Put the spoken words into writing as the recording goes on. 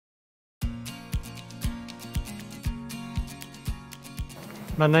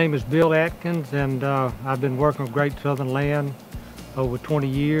My name is Bill Atkins, and I've been working with Great Southern Land over 20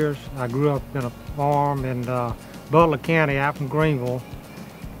 years. I grew up in a farm in Butler County out from Greenville,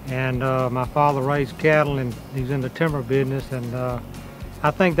 and my father raised cattle, and he's in the timber business, and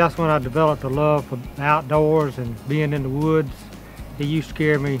I think that's when I developed a love for outdoors and being in the woods. It used to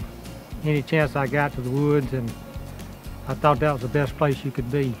scare me any chance I got to the woods, and I thought that was the best place you could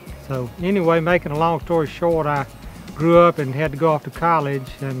be. So anyway, making a long story short, I grew up and had to go off to college,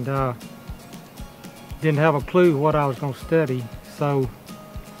 and didn't have a clue what I was going to study. So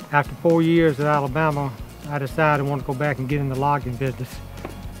after 4 years at Alabama, I decided I wanted to go back and get in the logging business.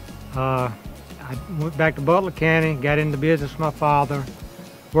 I went back to Butler County, got in the business with my father,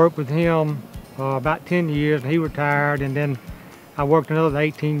 worked with him about 10 years, and he retired, and then I worked another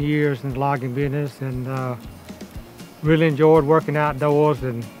 18 years in the logging business, and really enjoyed working outdoors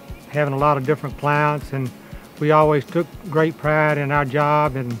and having a lot of different clients, and we always took great pride in our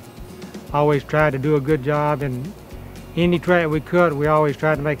job and always tried to do a good job, and any track we cut, we always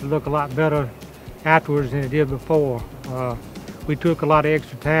tried to make it look a lot better afterwards than it did before. We took a lot of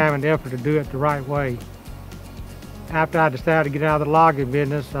extra time and effort to do it the right way. After I decided to get out of the logging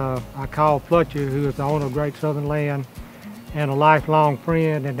business, I called Fletcher, who is the owner of Great Southern Land and a lifelong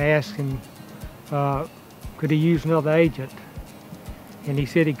friend, and asked him could he use another agent, and he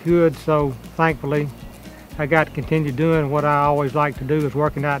said he could. So thankfully I got to continue doing what I always like to do, is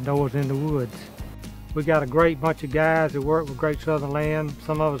working outdoors in the woods. We got a great bunch of guys that work with Great Southern Land.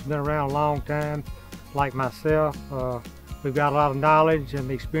 Some of us have been around a long time, like myself. We've got a lot of knowledge and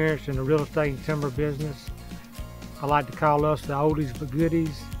experience in the real estate and timber business. I like to call us the oldies but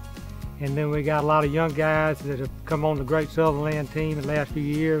goodies. And then we got a lot of young guys that have come on the Great Southern Land team in the last few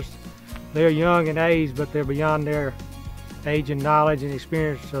years. They're young in age, but they're beyond their age and knowledge and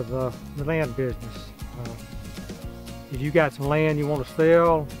experience of the land business. If you got some land you want to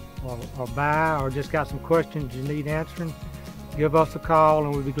sell or buy, or just got some questions you need answering, give us a call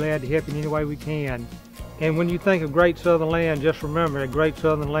and we'll be glad to help you in any way we can. And when you think of Great Southern Land, just remember at Great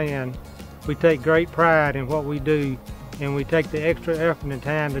Southern Land, we take great pride in what we do, and we take the extra effort and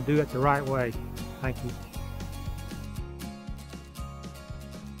time to do it the right way. Thank you.